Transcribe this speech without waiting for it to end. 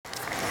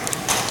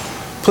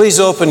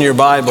Please open your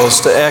Bibles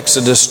to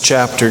Exodus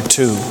chapter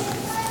 2.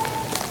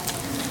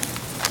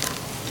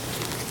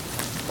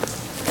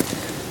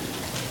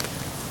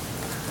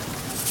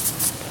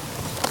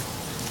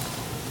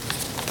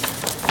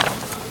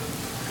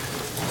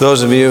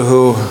 Those of you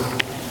who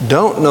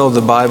don't know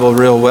the Bible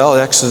real well,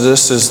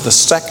 Exodus is the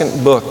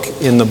second book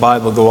in the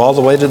Bible. Go all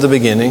the way to the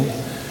beginning.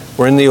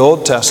 We're in the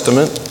Old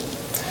Testament.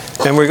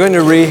 And we're going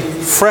to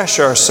refresh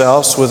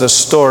ourselves with a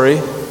story.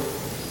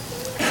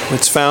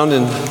 It's found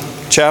in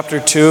chapter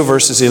 2,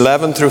 verses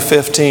 11 through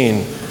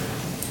 15.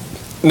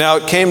 Now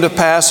it came to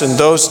pass in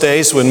those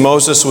days when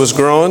Moses was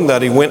grown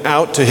that he went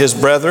out to his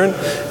brethren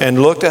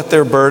and looked at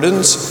their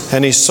burdens,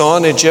 and he saw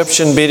an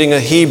Egyptian beating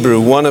a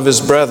Hebrew, one of his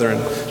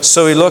brethren.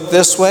 So he looked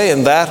this way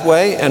and that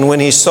way, and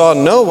when he saw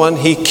no one,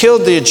 he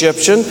killed the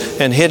Egyptian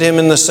and hid him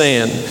in the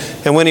sand.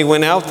 And when he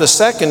went out the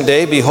second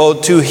day,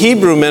 behold, 2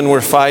 Hebrew men were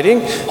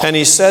fighting, and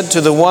he said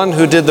to the one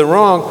who did the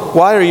wrong,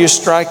 "Why are you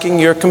striking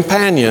your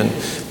companion?"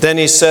 Then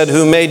he said,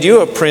 "Who made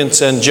you a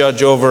prince and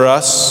judge over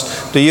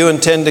us? Do you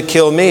intend to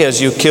kill me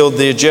as you killed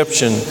the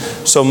Egyptian?"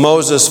 So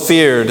Moses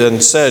feared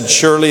and said,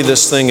 "Surely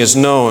this thing is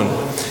known."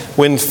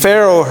 When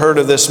Pharaoh heard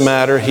of this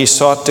matter, he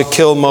sought to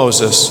kill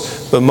Moses.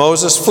 But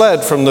Moses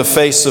fled from the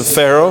face of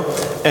Pharaoh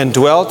and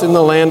dwelt in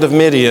the land of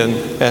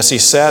Midian as he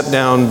sat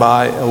down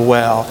by a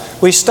well.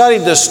 We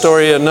studied this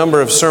story a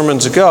number of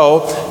sermons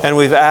ago, and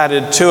we've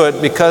added to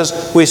it because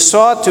we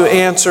sought to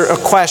answer a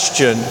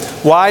question.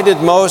 Why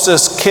did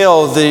Moses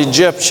kill the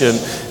Egyptian?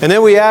 And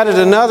then we added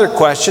another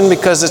question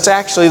because it's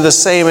actually the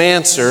same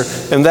answer,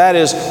 and that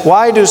is,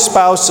 why do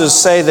spouses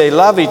say they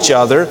love each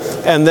other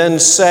and then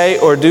say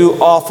or do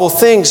awful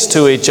things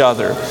to each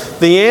other?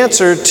 The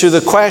answer to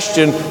the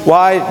question,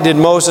 why did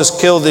Moses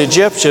kill the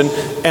Egyptian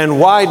and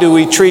why do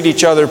we treat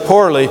each other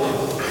poorly,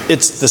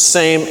 it's the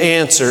same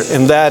answer,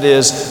 and that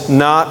is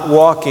not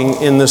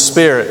walking in the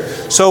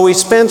Spirit. So we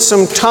spent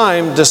some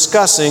time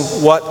discussing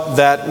what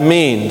that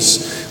means.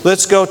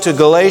 Let's go to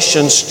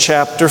Galatians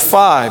chapter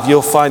 5.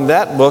 You'll find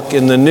that book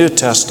in the New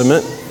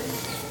Testament.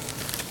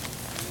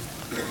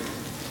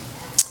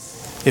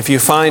 If you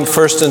find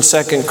 1st and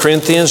 2nd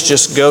Corinthians,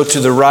 just go to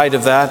the right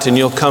of that and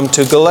you'll come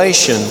to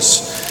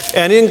Galatians.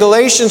 And in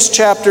Galatians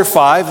chapter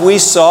 5, we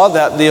saw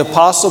that the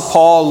Apostle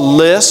Paul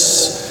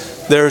lists,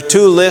 there are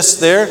 2 lists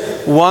there.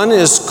 One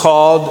is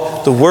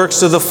called the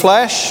works of the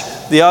flesh.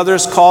 The other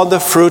is called the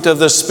fruit of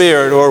the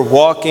Spirit, or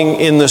walking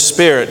in the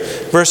Spirit.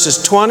 Verses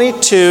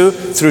 22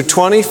 through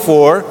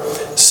 24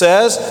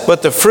 says,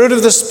 "But the fruit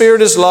of the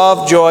Spirit is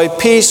love, joy,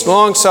 peace,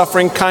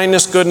 long-suffering,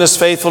 kindness, goodness,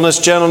 faithfulness,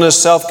 gentleness,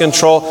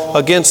 self-control.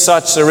 Against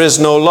such there is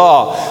no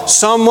law."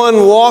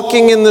 Someone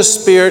walking in the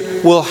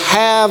Spirit will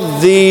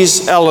have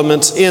these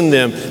elements in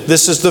them.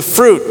 This is the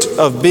fruit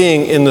of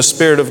being in the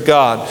Spirit of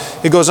God.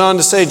 It goes on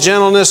to say,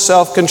 gentleness,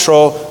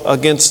 self-control,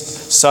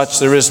 against such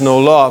there is no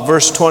law.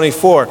 Verse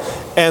 24,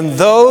 "And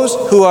those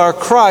who are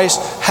Christ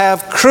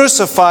have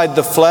crucified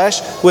the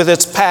flesh with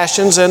its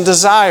passions and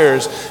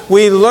desires."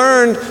 We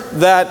learned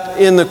that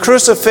in the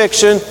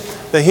crucifixion,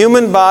 the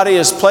human body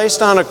is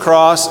placed on a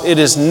cross. It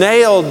is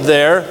nailed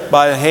there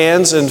by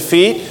hands and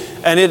feet,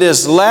 and it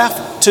is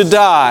left to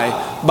die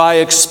by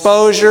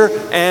exposure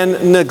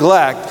and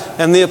neglect.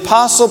 And the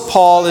Apostle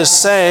Paul is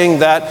saying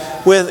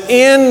that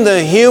within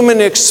the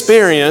human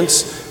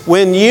experience,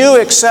 when you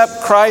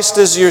accept Christ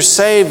as your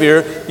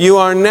Savior, you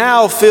are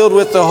now filled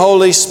with the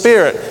Holy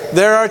Spirit.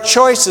 There are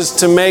choices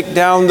to make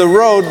down the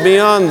road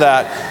beyond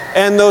that.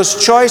 And those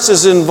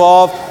choices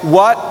involve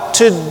what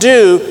to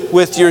do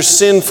with your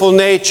sinful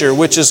nature,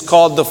 which is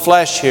called the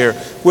flesh here.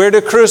 We're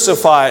to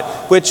crucify it,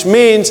 which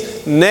means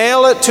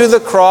nail it to the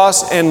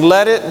cross and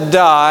let it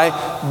die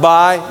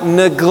by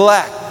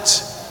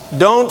neglect.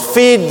 Don't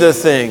feed the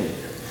thing.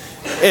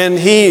 And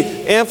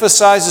he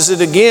emphasizes it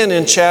again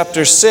in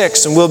chapter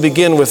 6, and we'll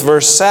begin with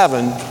verse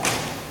 7.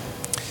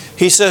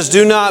 He says,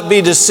 "Do not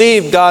be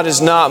deceived, God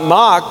is not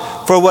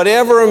mocked, for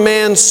whatever a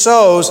man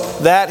sows,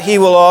 that he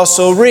will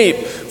also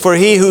reap. For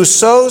he who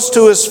sows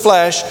to his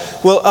flesh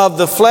will of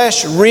the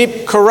flesh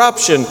reap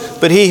corruption,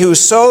 but he who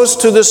sows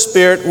to the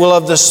Spirit will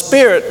of the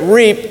Spirit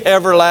reap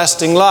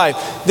everlasting life."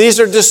 These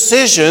are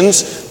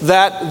decisions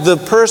that the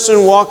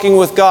person walking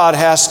with God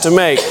has to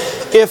make.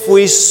 If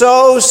we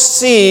sow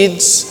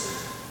seeds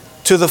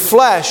to the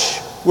flesh,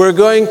 we're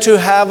going to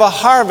have a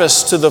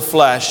harvest to the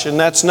flesh, and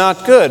that's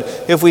not good.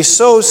 If we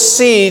sow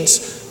seeds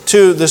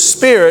to the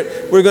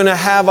Spirit, we're going to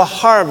have a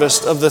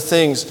harvest of the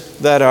things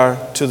that are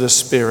to the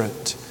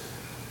Spirit.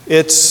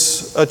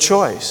 It's a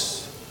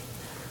choice.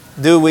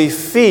 Do we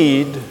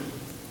feed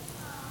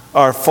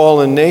our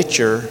fallen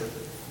nature,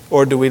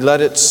 or do we let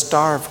it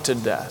starve to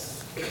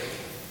death?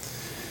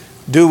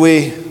 Do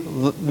we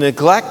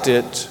neglect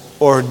it,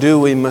 or do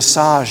we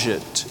massage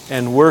it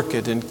and work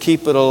it and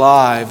keep it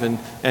alive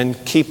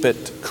and keep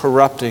it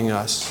corrupting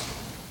us?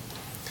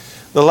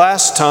 The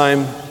last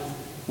time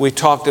we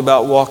talked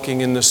about walking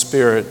in the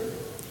Spirit,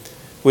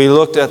 we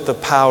looked at the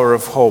power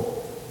of hope.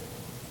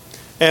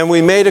 And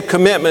we made a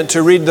commitment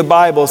to read the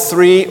Bible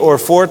 3 or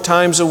 4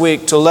 times a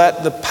week to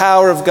let the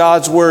power of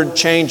God's Word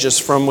change us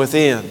from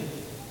within.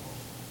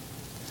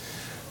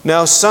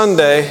 Now,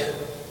 Sunday,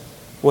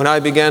 when I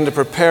began to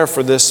prepare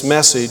for this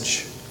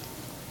message,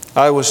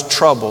 I was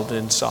troubled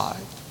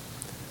inside.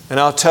 And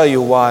I'll tell you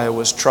why I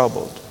was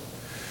troubled.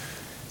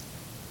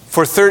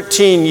 For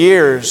 13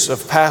 years of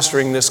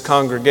pastoring this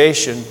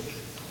congregation,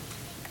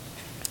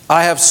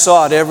 I have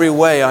sought every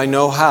way I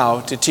know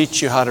how to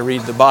teach you how to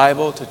read the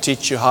Bible, to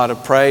teach you how to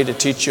pray, to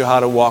teach you how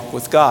to walk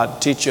with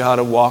God, teach you how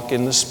to walk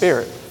in the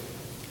Spirit.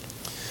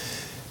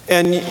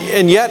 And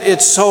yet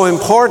it's so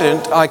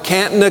important, I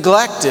can't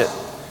neglect it.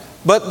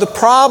 But the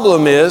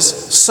problem is,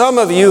 some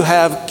of you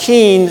have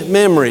keen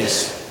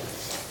memories.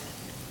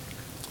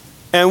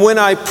 And when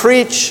I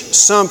preach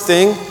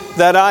something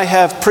that I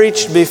have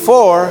preached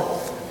before,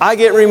 I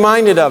get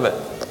reminded of it.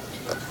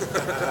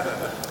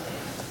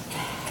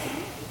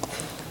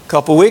 A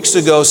couple weeks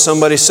ago,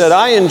 somebody said,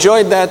 I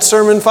enjoyed that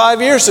sermon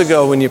 5 years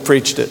ago when you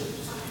preached it.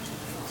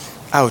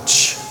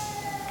 Ouch.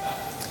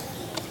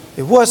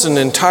 It wasn't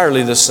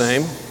entirely the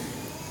same,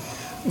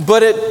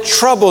 but it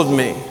troubled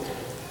me.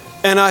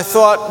 And I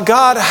thought,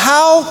 God,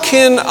 how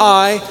can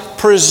I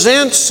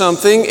present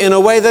something in a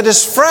way that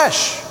is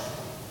fresh?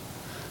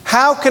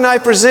 How can I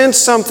present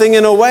something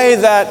in a way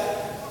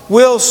that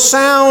will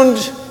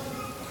sound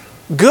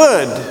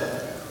good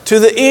to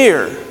the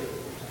ear?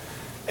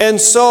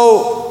 And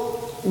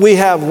so we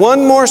have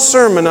one more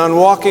sermon on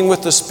walking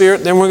with the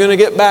Spirit, then we're going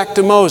to get back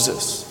to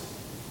Moses.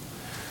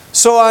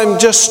 So I'm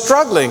just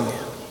struggling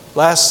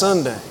last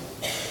Sunday.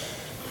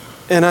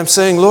 And I'm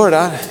saying, Lord,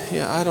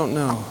 I don't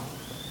know.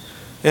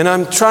 And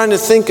I'm trying to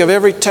think of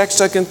every text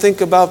I can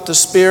think about the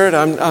Spirit.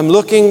 I'm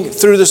looking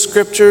through the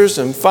Scriptures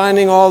and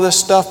finding all this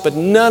stuff, but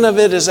none of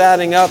it is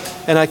adding up.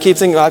 And I keep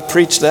thinking, I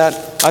preached that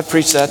text, I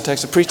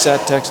preached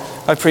that text,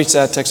 I preached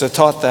that text, I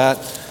taught that.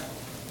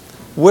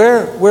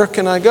 Where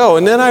can I go?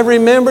 And then I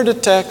remembered a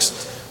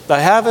text that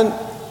I haven't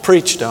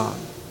preached on.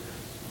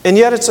 And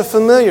yet it's a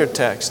familiar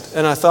text.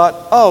 And I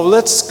thought, oh,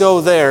 let's go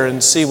there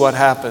and see what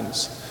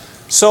happens.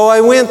 So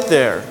I went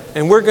there,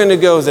 and we're going to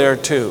go there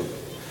too.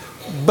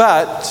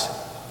 But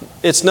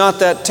it's not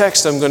that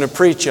text I'm going to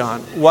preach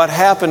on. What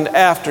happened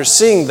after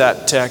seeing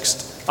that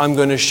text, I'm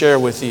going to share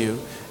with you.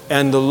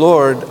 And the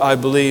Lord, I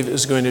believe,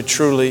 is going to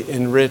truly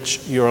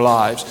enrich your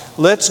lives.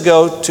 Let's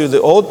go to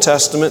the Old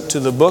Testament, to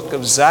the book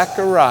of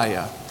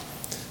Zechariah.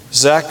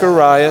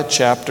 Zechariah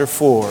chapter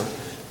 4.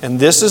 And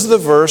this is the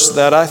verse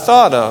that I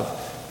thought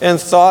of and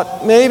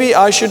thought maybe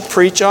I should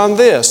preach on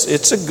this.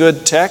 It's a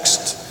good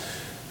text.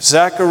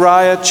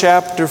 Zechariah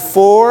chapter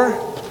 4,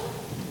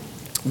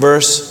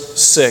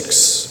 verse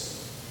 6.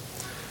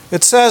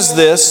 It says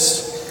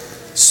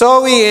this,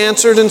 So he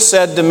answered and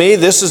said to me,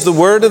 This is the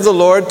word of the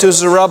Lord to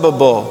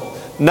Zerubbabel.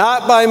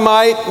 Not by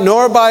might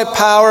nor by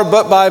power,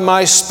 but by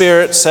my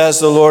Spirit, says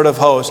the Lord of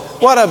hosts.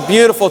 What a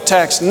beautiful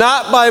text.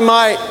 Not by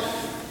might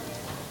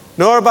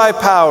nor by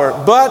power,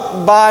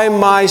 but by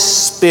my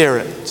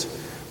Spirit.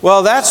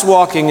 Well, that's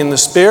walking in the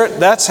Spirit.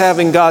 That's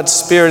having God's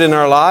Spirit in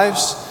our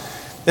lives.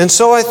 And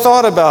so I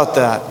thought about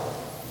that.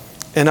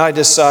 And I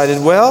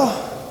decided,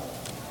 well,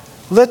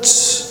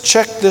 let's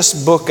check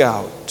this book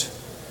out.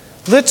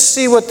 Let's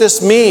see what this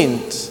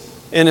means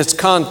in its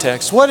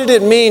context. What did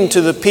it mean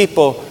to the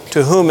people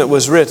to whom it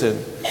was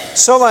written?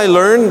 So I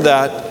learned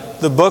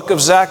that the book of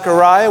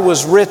Zechariah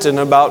was written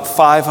about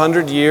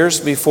 500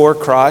 years before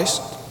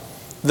Christ.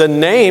 The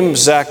name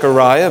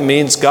Zechariah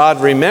means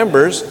God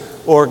remembers,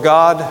 or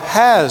God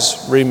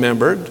has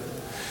remembered.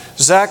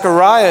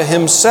 Zechariah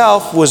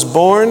himself was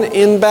born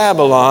in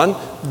Babylon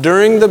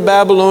during the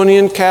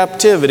Babylonian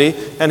captivity,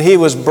 and he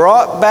was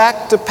brought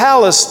back to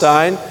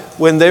Palestine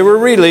when they were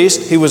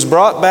released. He was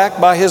brought back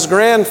by his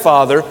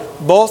grandfather.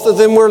 Both of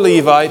them were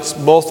Levites,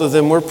 both of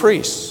them were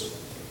priests.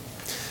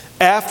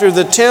 After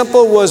the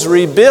temple was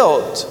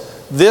rebuilt,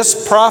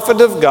 this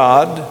prophet of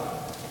God,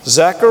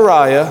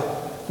 Zechariah,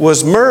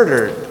 was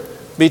murdered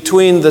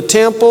between the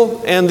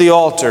temple and the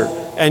altar.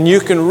 And you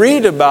can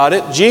read about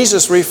it.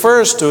 Jesus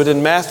refers to it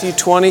in Matthew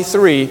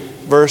 23,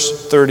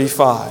 verse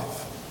 35.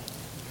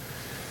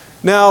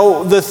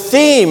 Now, the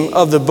theme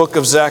of the book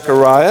of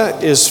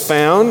Zechariah is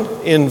found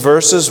in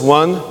verses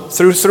 1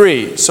 through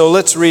 3. So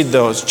let's read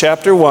those.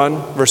 Chapter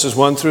 1, verses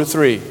 1 through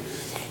 3.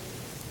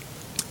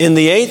 In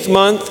the 8th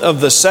month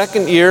of the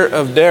 2nd year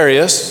of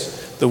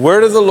Darius, the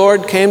word of the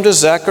Lord came to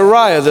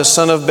Zechariah, the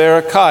son of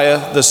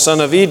Berechiah, the son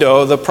of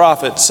Iddo, the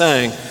prophet,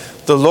 saying,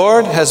 The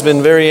Lord has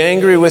been very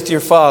angry with your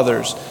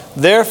fathers.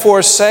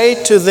 Therefore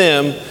say to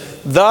them,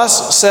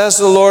 Thus says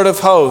the Lord of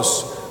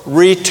hosts,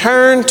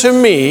 Return to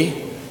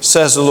me,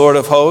 says the Lord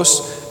of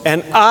hosts,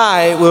 and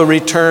I will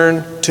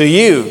return to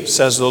you,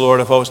 says the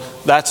Lord of hosts.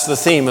 That's the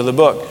theme of the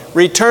book.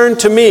 Return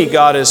to me,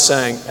 God is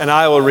saying, and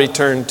I will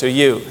return to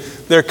you.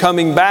 They're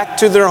coming back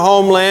to their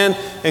homeland,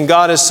 and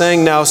God is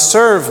saying, Now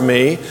serve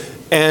me,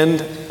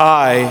 and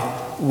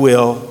I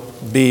will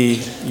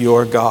be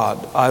your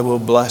God. I will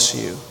bless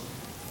you.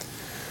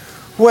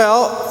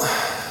 Well,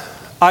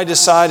 I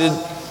decided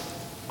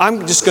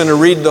I'm just going to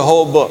read the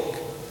whole book.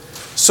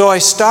 So I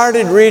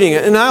started reading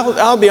it, and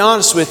I'll be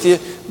honest with you,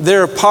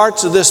 there are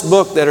parts of this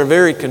book that are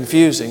very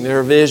confusing. There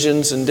are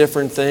visions and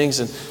different things,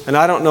 and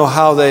I don't know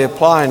how they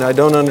apply, and I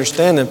don't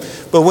understand them.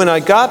 But when I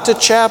got to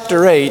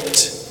chapter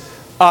 8,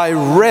 I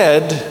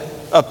read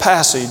a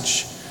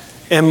passage,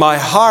 and my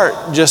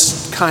heart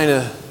just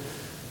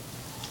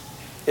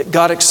it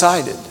got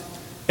excited.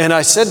 And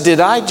I said,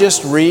 did I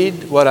just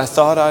read what I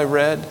thought I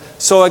read?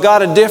 So I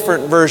got a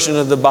different version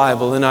of the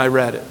Bible, and I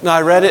read it. And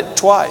I read it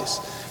twice.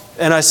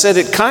 And I said,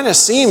 it kind of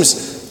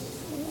seems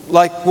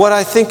like what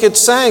I think it's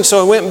saying. So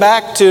I went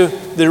back to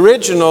the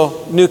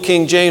original New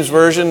King James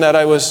Version that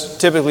I was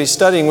typically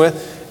studying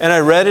with, and I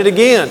read it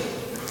again.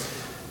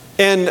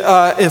 And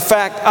in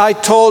fact, I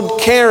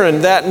told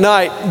Karen that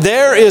night,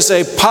 there is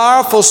a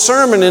powerful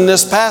sermon in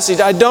this passage.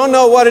 I don't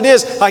know what it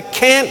is. I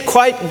can't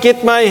quite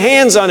get my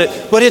hands on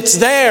it, but it's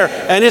there,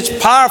 and it's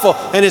powerful,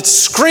 and it's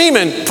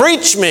screaming,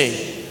 preach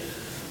me.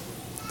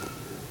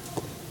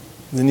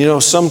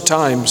 And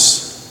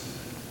sometimes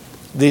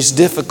these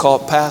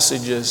difficult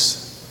passages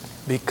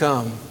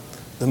become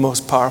the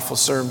most powerful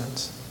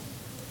sermons.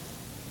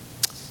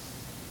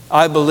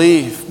 I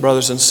believe,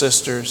 brothers and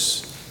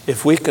sisters,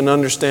 if we can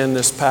understand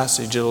this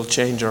passage, it'll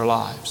change our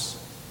lives.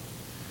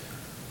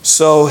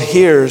 So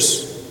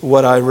here's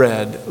what I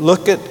read.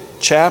 Look at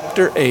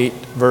chapter 8,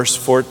 verse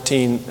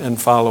 14 and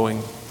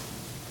following.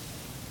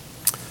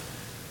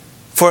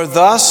 For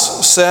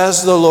thus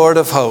says the Lord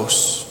of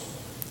hosts,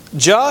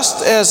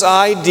 just as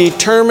I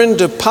determined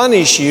to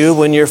punish you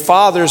when your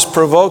fathers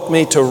provoked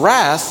me to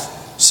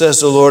wrath,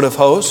 says the Lord of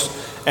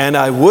hosts, and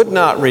I would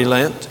not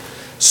relent,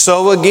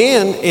 so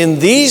again, in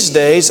these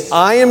days,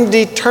 I am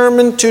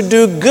determined to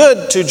do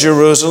good to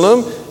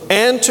Jerusalem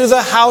and to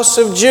the house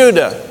of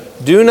Judah.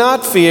 Do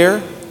not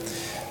fear.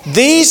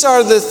 These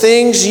are the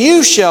things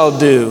you shall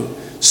do.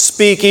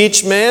 Speak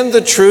each man the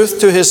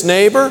truth to his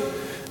neighbor.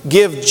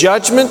 Give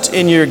judgment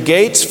in your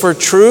gates for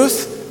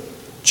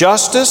truth,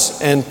 justice,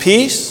 and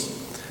peace.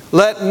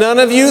 Let none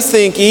of you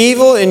think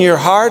evil in your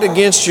heart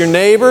against your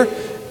neighbor,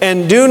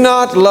 and do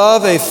not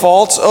love a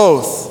false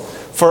oath.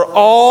 For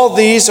all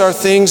these are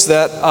things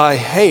that I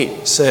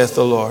hate, saith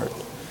the Lord.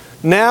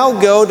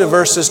 Now go to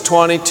verses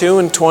 22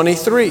 and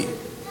 23.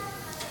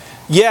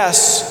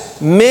 Yes,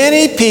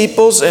 many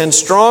peoples and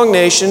strong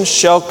nations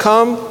shall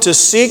come to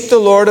seek the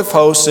Lord of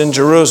hosts in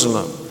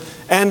Jerusalem,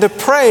 and to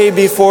pray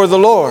before the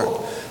Lord.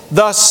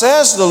 Thus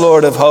says the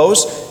Lord of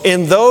hosts,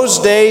 in those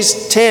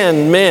days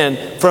 10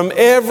 men from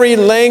every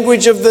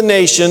language of the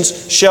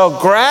nations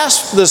shall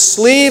grasp the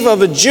sleeve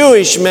of a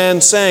Jewish man,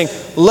 saying,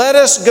 let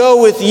us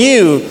go with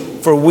you,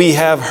 for we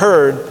have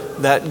heard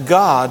that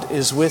God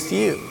is with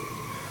you.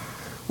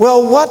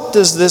 Well, what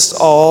does this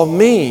all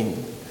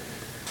mean?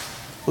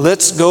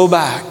 Let's go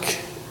back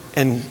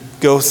and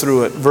go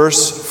through it.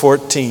 Verse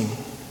 14.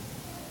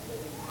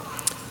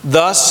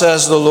 Thus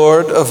says the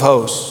Lord of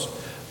hosts,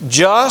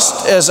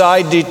 just as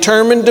I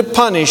determined to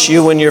punish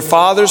you when your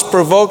fathers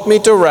provoked me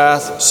to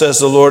wrath, says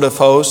the Lord of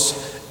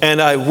hosts,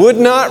 and I would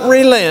not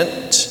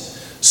relent,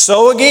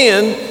 so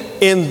again,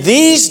 in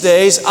these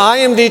days I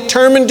am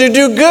determined to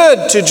do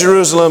good to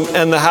Jerusalem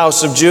and the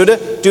house of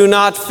Judah. Do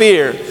not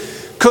fear.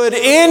 Could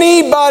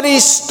anybody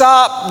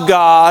stop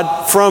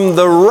God from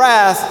the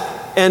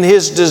wrath and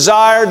His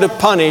desire to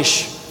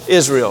punish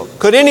Israel?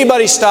 Could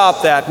anybody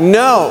stop that?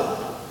 No.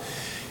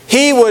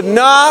 He would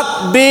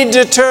not be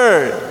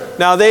deterred.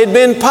 Now they'd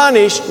been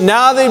punished,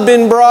 now they've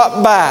been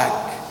brought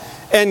back.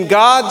 And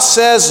God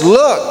says,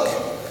 look,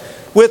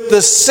 with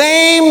the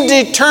same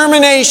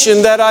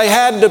determination that I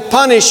had to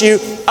punish you,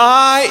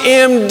 I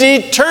am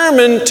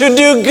determined to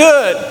do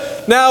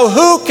good. Now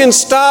who can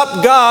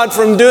stop God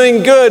from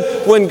doing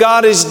good when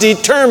God is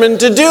determined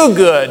to do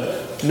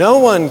good? No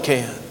one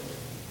can.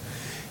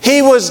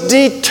 He was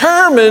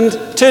determined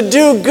to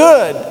do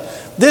good.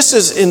 This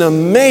is an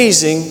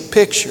amazing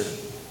picture.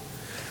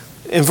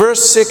 In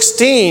verse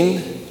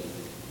 16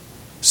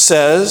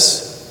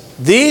 says,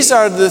 these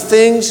are the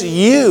things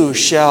you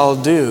shall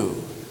do.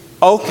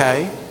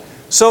 Okay,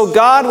 so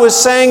God was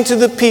saying to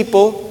the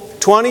people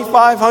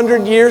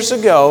 2,500 years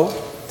ago,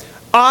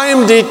 I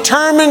am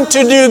determined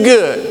to do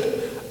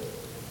good.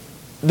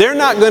 They're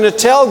not going to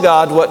tell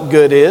God what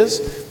good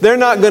is. They're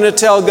not going to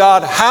tell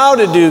God how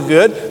to do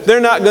good. They're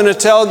not going to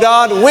tell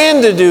God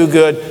when to do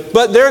good.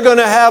 But they're going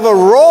to have a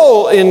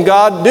role in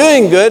God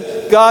doing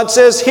good. God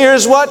says,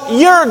 here's what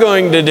you're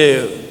going to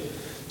do.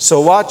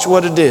 So watch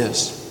what it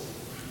is.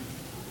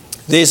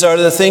 These are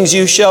the things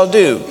you shall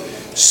do.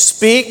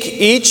 Speak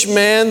each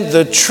man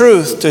the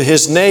truth to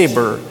his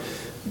neighbor.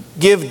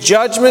 Give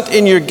judgment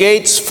in your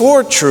gates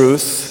for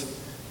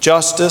truth,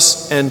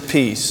 justice, and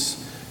peace.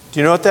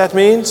 Do you know what that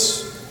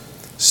means?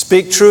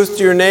 Speak truth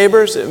to your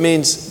neighbors. It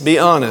means be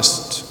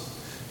honest.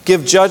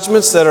 Give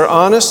judgments that are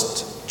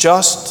honest,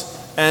 just,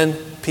 and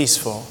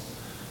peaceful.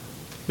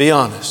 Be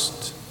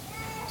honest.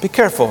 Be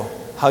careful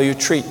how you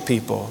treat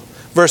people.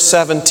 Verse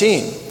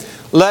 17.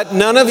 Let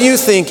none of you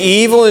think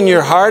evil in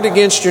your heart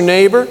against your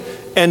neighbor,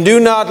 and do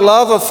not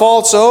love a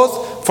false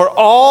oath, for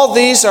all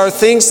these are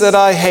things that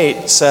I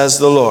hate, says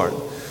the Lord.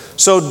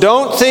 So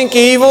don't think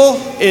evil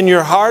in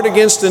your heart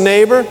against a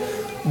neighbor.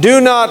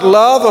 Do not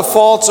love a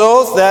false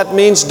oath. That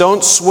means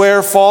don't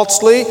swear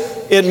falsely.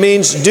 It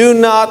means do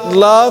not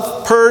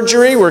love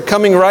perjury. We're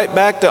coming right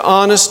back to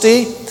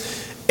honesty.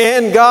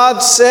 And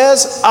God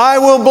says, I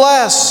will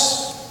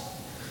bless.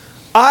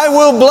 I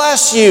will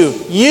bless you.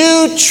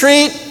 You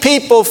treat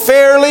people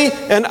fairly,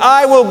 and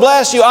I will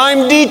bless you.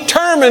 I'm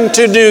determined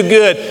to do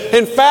good.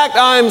 In fact,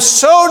 I'm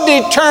so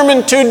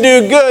determined to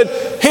do good.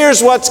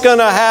 Here's what's going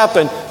to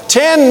happen.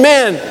 10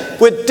 men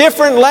with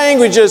different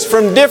languages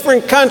from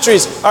different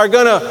countries are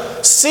going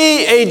to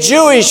see a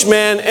Jewish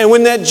man, and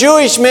when that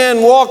Jewish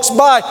man walks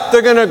by,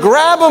 they're going to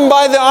grab him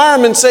by the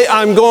arm and say,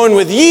 I'm going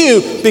with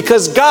you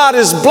because God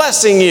is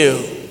blessing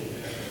you.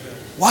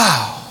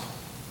 Wow,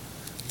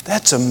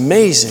 that's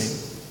amazing.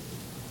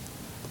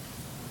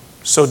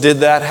 So did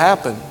that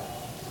happen?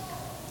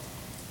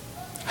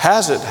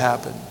 Has it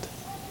happened?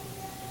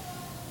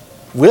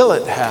 Will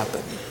it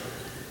happen?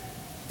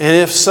 And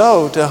if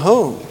so, to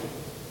whom?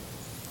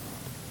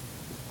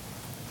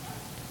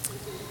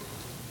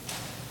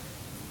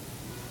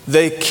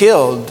 They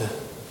killed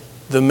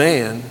the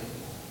man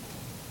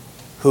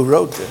who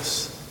wrote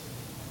this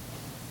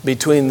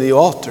between the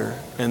altar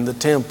and the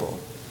temple.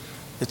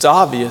 It's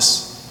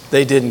obvious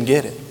they didn't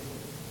get it.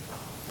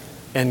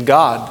 And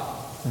God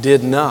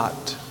did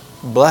not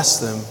bless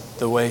them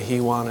the way He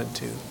wanted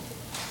to.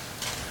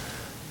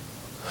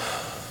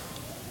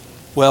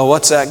 Well,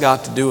 what's that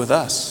got to do with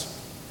us?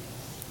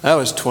 That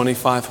was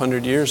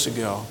 2,500 years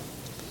ago.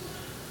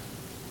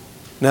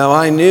 Now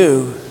I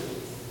knew,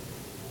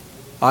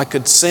 I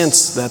could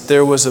sense that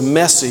there was a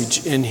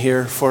message in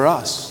here for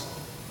us.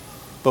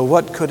 But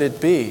what could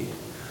it be?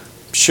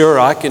 Sure,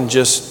 I can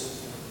just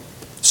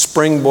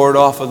springboard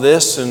off of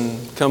this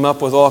and come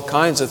up with all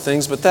kinds of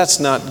things, but that's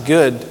not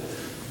good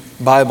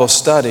Bible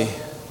study.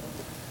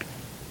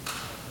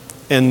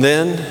 And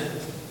then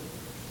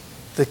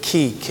the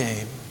key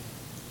came.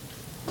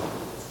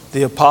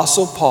 The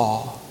Apostle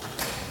Paul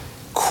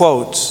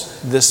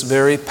quotes this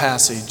very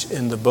passage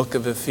in the book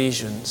of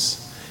Ephesians.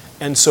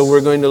 And so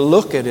we're going to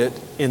look at it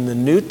in the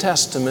New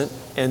Testament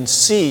and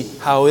see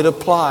how it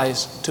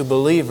applies to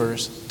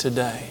believers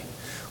today.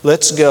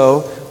 Let's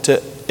go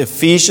to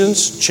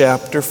Ephesians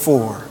chapter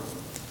 4.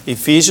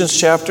 Ephesians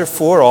chapter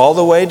 4, all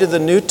the way to the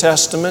New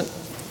Testament.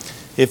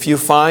 If you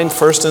find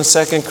 1st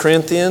and 2nd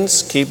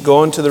Corinthians, keep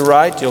going to the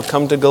right. You'll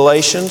come to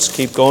Galatians.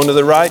 Keep going to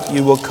the right.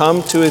 You will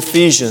come to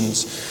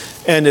Ephesians.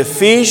 And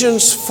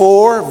Ephesians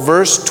 4,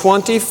 verse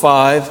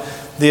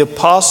 25, the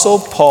Apostle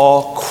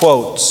Paul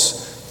quotes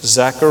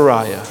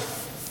Zechariah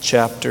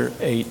chapter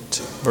 8,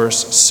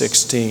 verse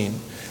 16.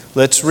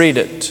 Let's read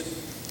it.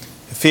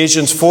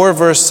 Ephesians 4,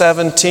 verse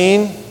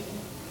 17.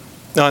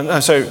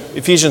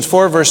 Ephesians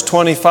 4, verse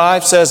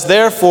 25 says,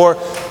 Therefore,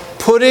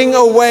 putting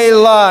away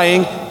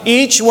lying,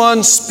 each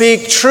one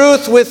speak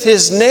truth with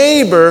his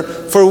neighbor,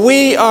 for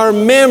we are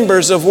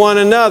members of one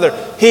another.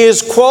 He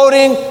is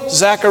quoting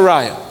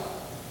Zechariah.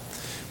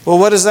 Well,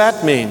 what does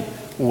that mean?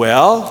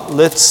 Well,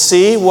 let's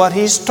see what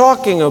he's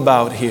talking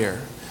about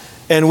here.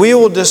 And we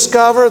will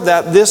discover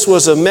that this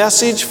was a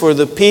message for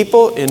the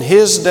people in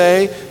his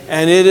day,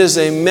 and it is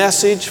a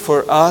message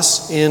for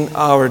us in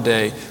our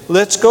day.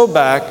 Let's go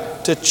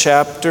back to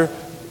chapter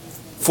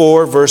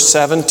 4, verse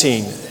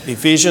 17.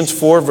 Ephesians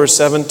 4, verse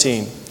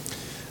 17.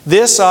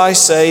 This I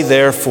say,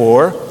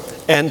 therefore,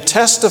 and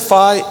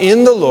testify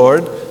in the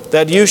Lord,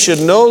 that you should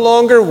no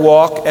longer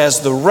walk as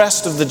the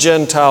rest of the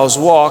Gentiles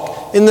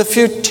walk, in the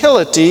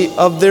futility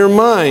of their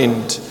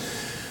mind.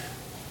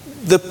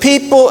 The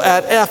people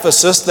at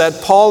Ephesus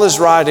that Paul is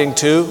writing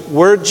to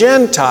were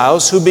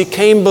Gentiles who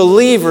became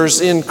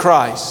believers in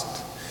Christ.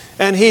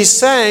 And he's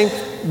saying,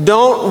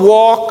 don't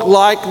walk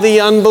like the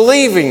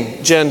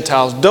unbelieving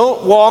Gentiles.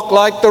 Don't walk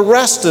like the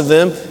rest of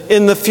them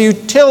in the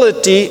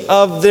futility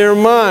of their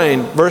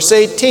mind. Verse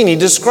 18, he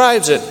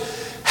describes it.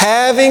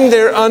 Having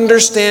their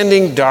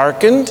understanding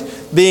darkened,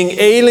 being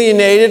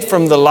alienated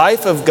from the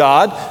life of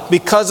God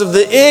because of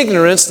the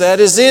ignorance that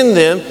is in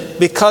them,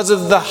 because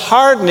of the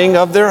hardening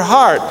of their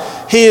heart.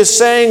 He is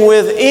saying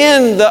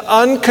within the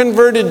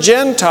unconverted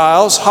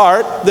Gentiles'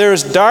 heart,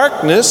 there's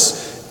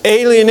darkness,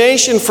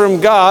 alienation from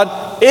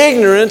God,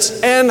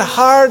 ignorance, and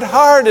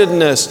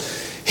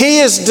hard-heartedness. He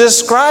is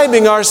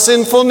describing our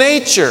sinful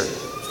nature.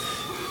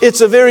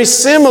 It's a very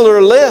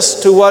similar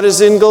list to what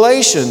is in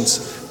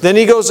Galatians. Then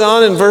he goes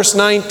on in verse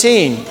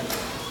 19,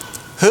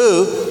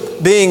 who,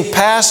 being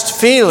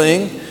past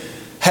feeling,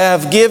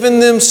 have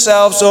given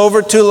themselves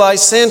over to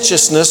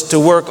licentiousness to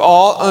work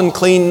all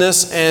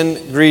uncleanness and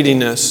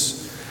greediness.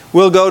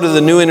 We'll go to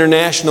the New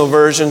International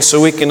Version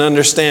so we can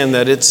understand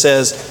that. It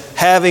says,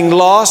 having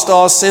lost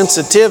all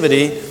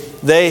sensitivity,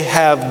 they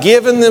have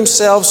given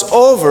themselves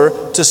over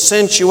to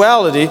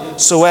sensuality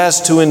so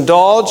as to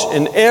indulge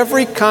in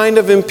every kind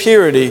of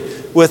impurity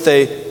with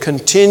a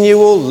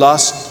continual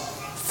lust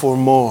for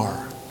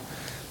more.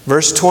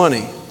 Verse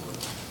 20.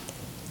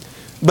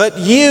 But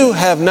you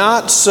have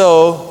not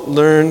so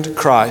learned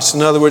Christ.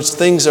 In other words,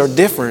 things are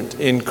different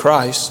in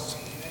Christ.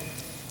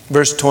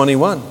 Verse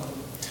 21.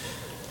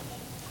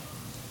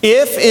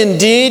 If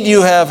indeed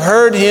you have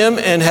heard him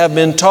and have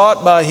been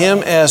taught by him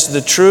as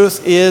the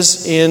truth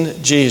is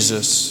in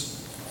Jesus,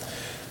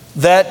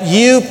 that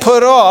you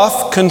put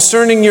off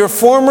concerning your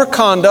former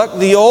conduct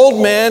the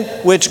old man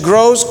which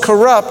grows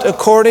corrupt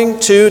according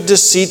to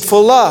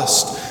deceitful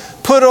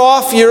lust. Put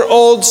off your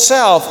old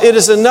self. It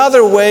is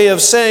another way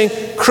of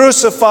saying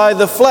crucify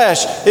the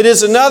flesh. It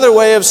is another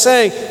way of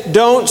saying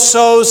don't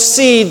sow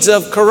seeds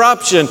of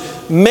corruption.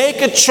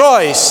 Make a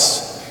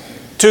choice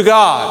to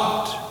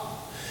God.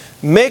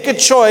 Make a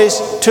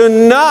choice to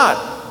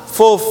not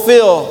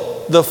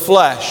fulfill the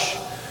flesh,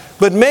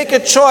 but make a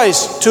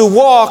choice to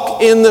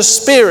walk in the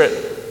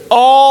Spirit.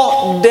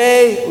 All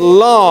day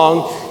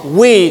long,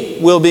 we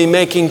will be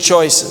making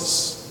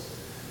choices.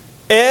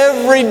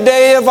 Every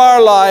day of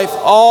our life,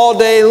 all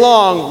day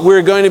long,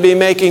 we're going to be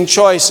making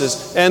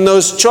choices. And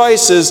those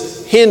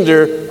choices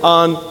hinder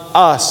on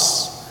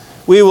us.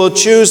 We will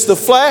choose the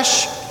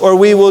flesh or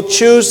we will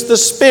choose the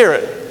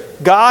Spirit.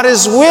 God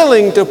is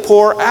willing to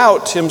pour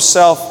out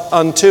Himself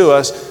unto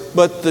us,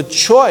 but the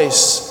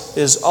choice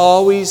is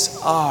always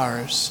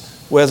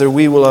ours, whether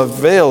we will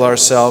avail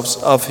ourselves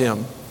of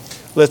Him.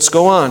 Let's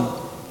go on.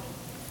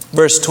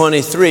 Verse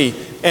 23,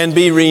 and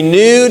be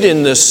renewed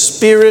in the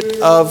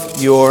spirit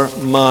of your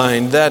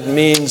mind. That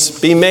means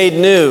be made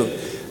new.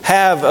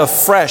 Have a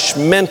fresh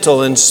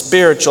mental and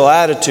spiritual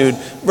attitude.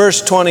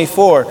 Verse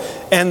 24,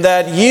 and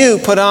that you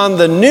put on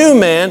the new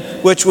man,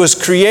 which was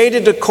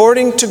created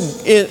according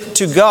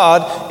to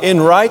God in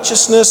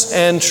righteousness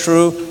and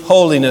true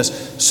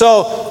holiness.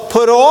 So,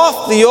 put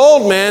off the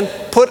old man,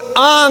 put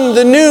on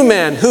the new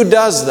man. Who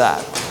does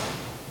that?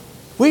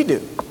 We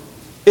do.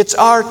 It's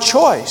our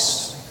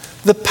choice.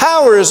 The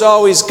power is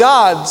always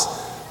God's,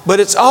 but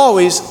it's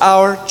always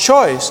our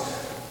choice.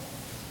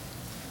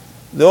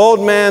 The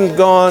old man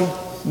gone,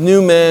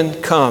 new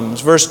man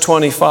comes. Verse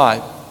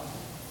 25.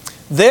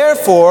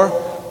 Therefore,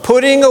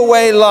 putting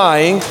away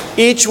lying,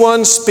 each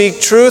one speak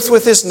truth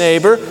with his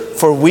neighbor,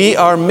 for we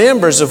are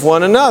members of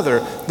one another.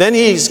 Then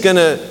he's going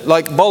to,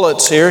 like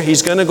bullets here,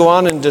 he's going to go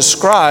on and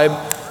describe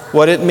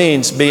what it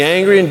means. Be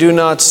angry and do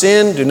not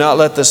sin. Do not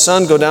let the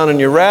sun go down in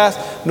your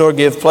wrath, nor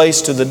give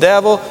place to the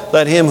devil.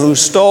 Let him who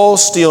stole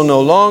steal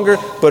no longer,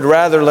 but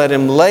rather let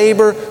him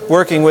labor,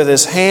 working with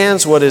his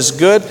hands what is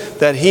good,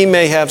 that he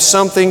may have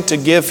something to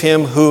give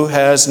him who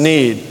has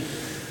need.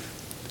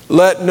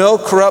 Let no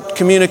corrupt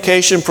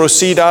communication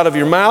proceed out of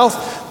your mouth,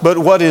 but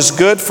what is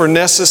good for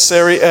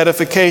necessary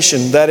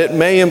edification, that it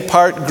may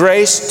impart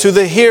grace to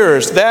the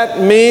hearers.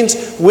 That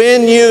means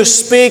when you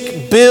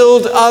speak,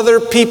 build other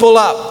people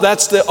up.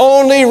 That's the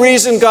only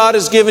reason God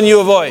has given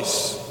you a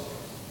voice.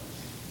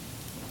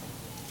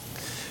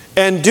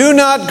 And do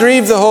not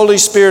grieve the Holy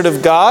Spirit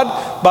of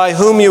God, by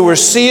whom you were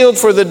sealed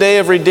for the day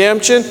of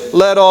redemption.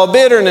 Let all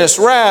bitterness,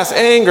 wrath,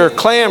 anger,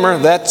 clamor,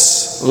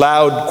 that's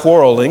loud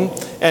quarreling,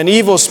 and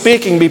evil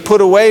speaking be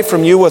put away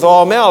from you with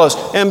all malice.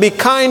 And be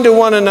kind to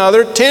one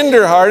another,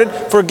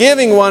 tender-hearted,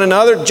 forgiving one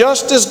another,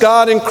 just as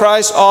God in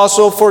Christ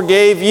also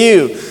forgave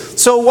you.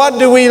 So what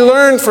do we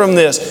learn from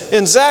this?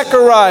 In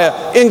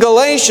Zechariah, in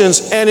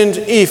Galatians, and in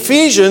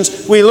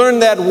Ephesians, we learn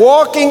that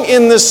walking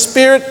in the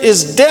Spirit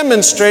is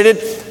demonstrated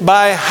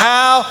by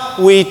how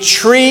we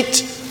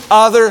treat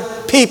other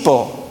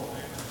people.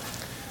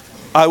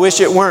 I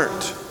wish it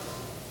weren't.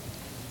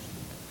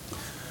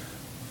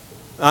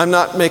 I'm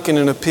not making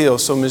an appeal,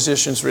 so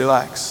musicians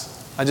relax.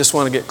 I just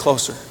want to get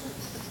closer.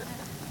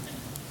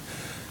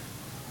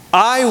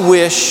 I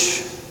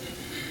wish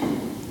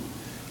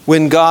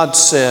when God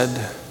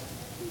said,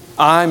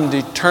 I'm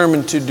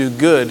determined to do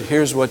good,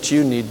 here's what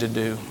you need to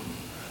do.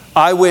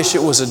 I wish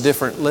it was a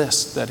different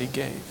list that He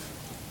gave.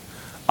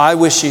 I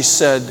wish He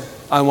said,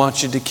 I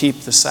want you to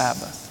keep the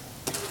Sabbath.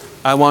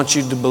 I want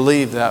you to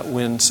believe that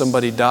when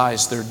somebody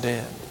dies, they're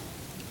dead.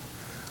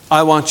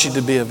 I want you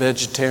to be a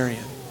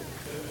vegetarian.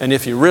 And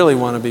if you really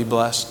want to be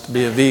blessed,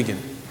 be a vegan.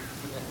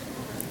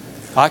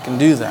 I can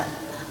do that.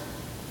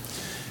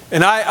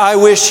 And I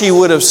wish He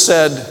would have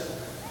said,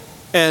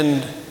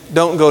 and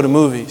don't go to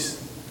movies.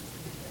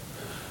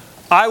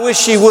 I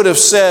wish He would have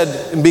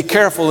said, and be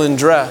careful in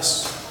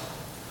dress.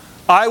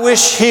 I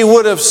wish He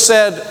would have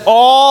said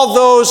all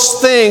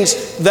those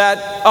things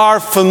that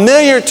are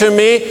familiar to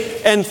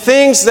me and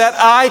things that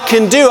I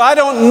can do. I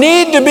don't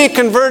need to be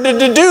converted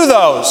to do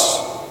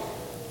those.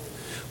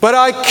 But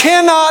I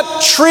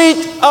cannot treat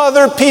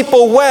other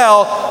people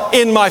well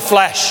in my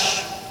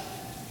flesh.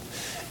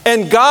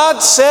 And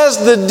God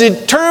says the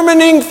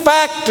determining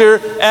factor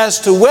as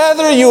to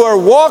whether you are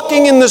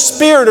walking in the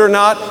Spirit or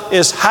not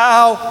is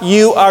how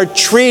you are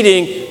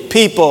treating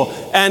people,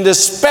 and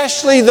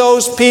especially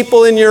those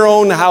people in your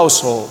own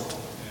household.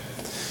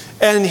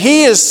 And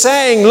He is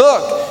saying,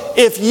 look,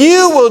 if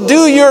you will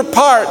do your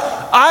part,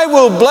 I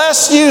will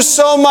bless you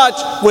so much.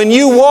 When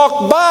you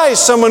walk by,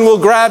 someone will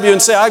grab you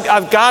and say,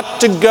 I've got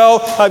to go.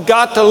 I've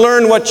got to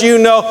learn what you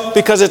know,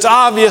 because it's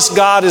obvious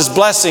God is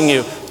blessing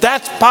you.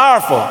 That's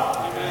powerful.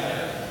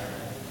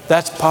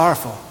 That's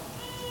powerful.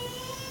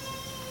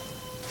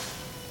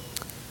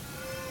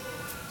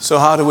 So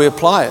how do we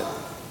apply it?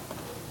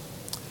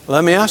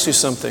 Let me ask you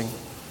something.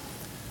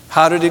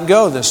 How did it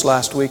go this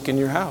last week in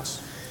your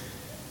house?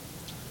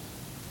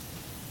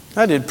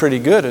 I did pretty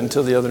good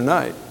until the other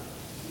night.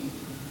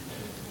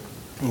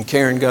 And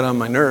Karen got on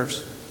my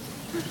nerves.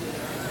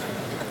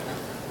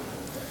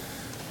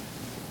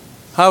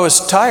 I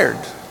was tired.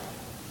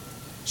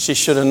 She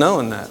should have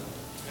known that.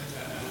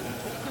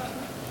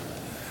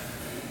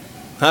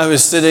 I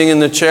was sitting in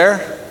the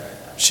chair.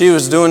 She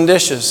was doing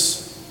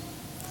dishes.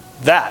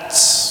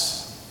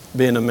 That's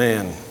being a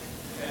man.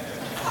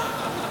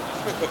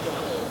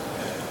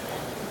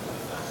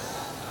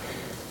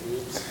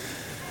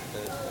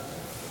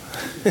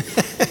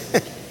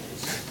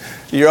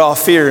 You're all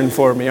fearing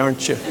for me,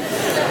 aren't you?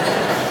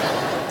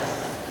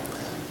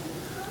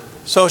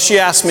 So she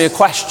asked me a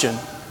question.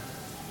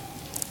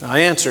 I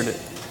answered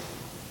it.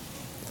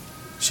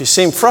 She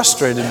seemed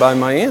frustrated by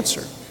my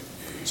answer.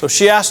 So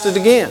she asked it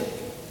again.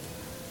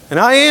 And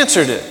I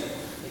answered it.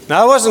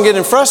 Now I wasn't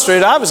getting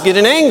frustrated, I was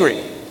getting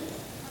angry.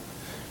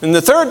 And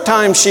the third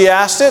time she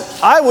asked it,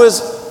 I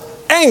was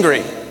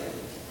angry.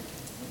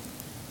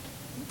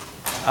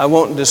 I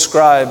won't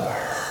describe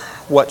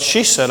what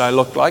she said I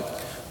looked like,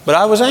 but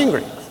I was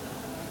angry.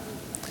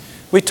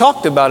 We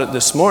talked about it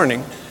this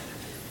morning,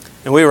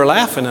 and we were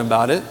laughing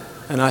about it,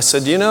 and I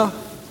said, you know,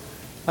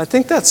 I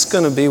think that's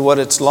going to be what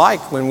it's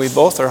like when we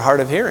both are hard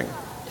of hearing.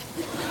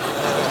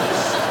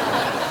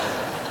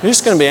 You're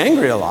just going to be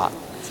angry a lot.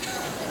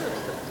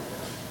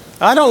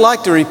 I don't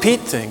like to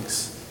repeat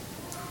things.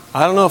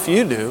 I don't know if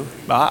you do,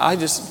 but I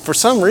just, for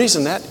some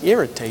reason, that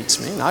irritates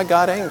me, and I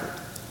got angry.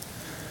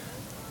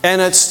 And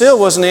it still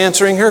wasn't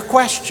answering her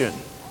question.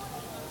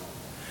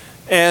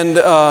 And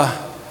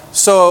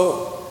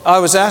so I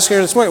was asking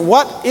her this morning,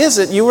 what is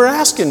it you were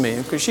asking me?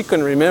 Because she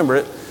couldn't remember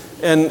it,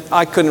 and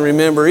I couldn't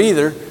remember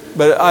either.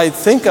 But I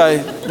think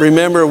I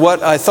remember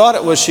what I thought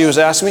it was she was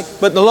asking me.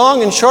 But the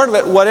long and short of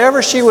it,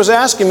 whatever she was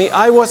asking me,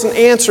 I wasn't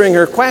answering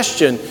her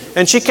question.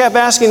 And she kept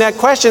asking that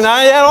question, and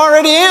I had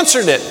already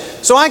answered it.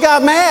 So I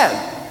got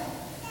mad.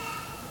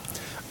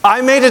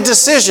 I made a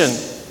decision.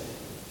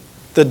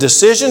 The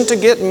decision to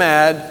get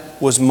mad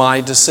was my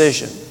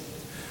decision.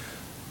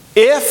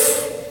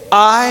 If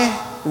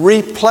I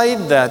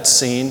replayed that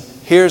scene,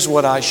 here's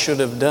what I should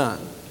have done.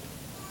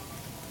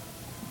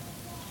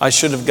 I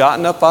should have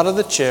gotten up out of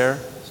the chair,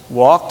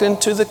 walked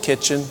into the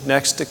kitchen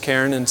next to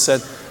Karen and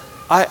said,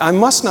 I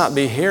must not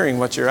be hearing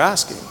what you're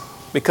asking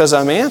because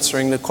I'm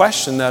answering the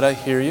question that I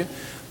hear you.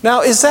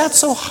 Now, is that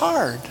so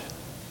hard?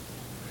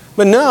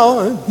 But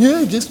no,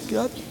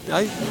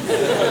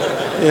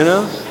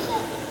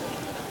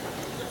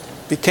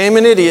 became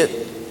an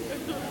idiot.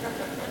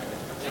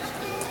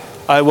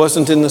 I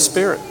wasn't in the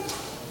Spirit.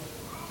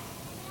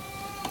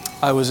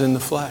 I was in the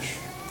flesh.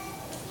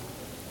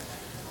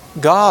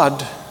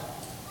 God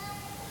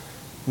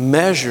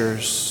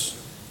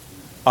measures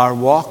our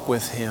walk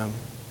with Him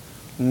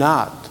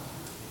not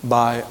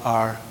by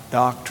our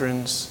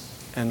doctrines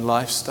and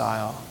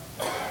lifestyle.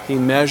 He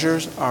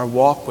measures our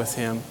walk with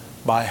Him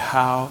by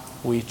how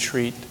we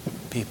treat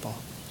people.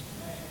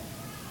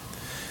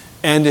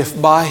 And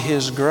if by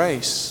His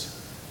grace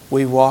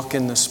we walk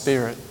in the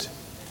Spirit,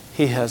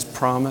 He has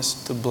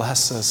promised to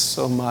bless us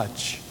so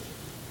much.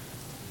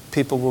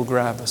 People will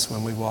grab us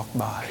when we walk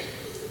by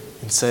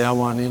and say, I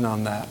want in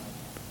on that.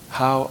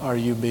 How are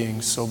you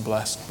being so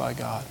blessed by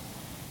God?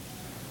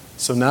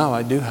 So now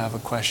I do have a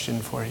question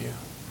for you.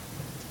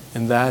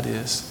 And that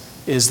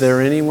is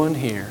there anyone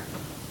here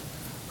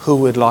who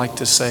would like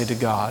to say to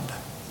God,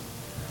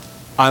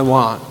 I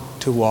want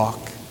to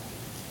walk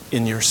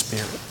in your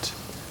Spirit.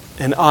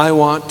 And I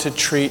want to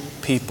treat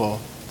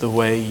people the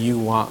way you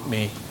want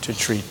me to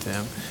treat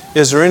them.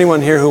 Is there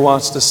anyone here who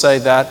wants to say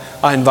that?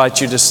 I invite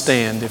you to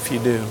stand if you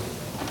do.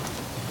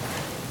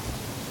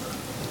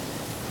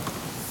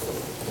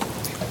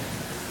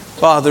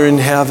 Father in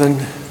heaven,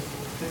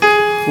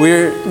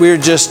 we're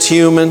just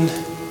human,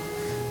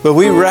 but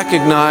we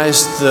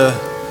recognize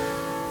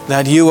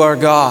that you are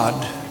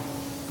God.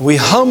 We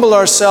humble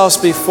ourselves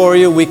before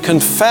you. We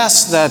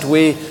confess that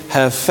we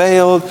have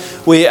failed.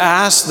 We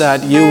ask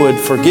that you would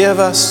forgive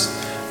us.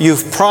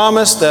 You've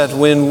promised that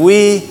when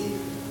we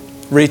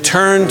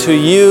return to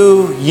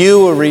you, you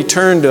will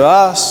return to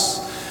us.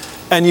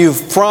 And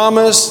you've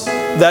promised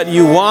that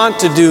you want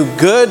to do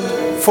good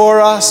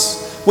for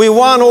us. We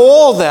want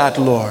all that,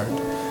 Lord.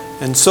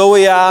 And so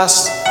we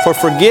ask for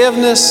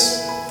forgiveness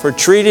for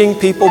treating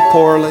people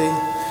poorly.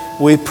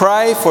 We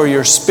pray for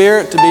your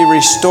Spirit to be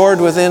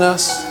restored within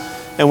us.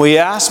 And we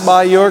ask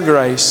by your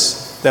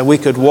grace that we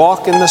could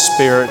walk in the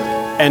Spirit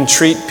and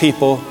treat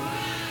people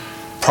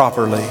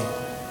properly.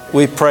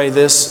 We pray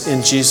this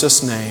in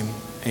Jesus' name.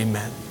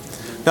 Amen.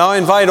 Now I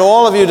invite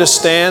all of you to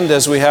stand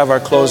as we have our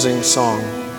closing song.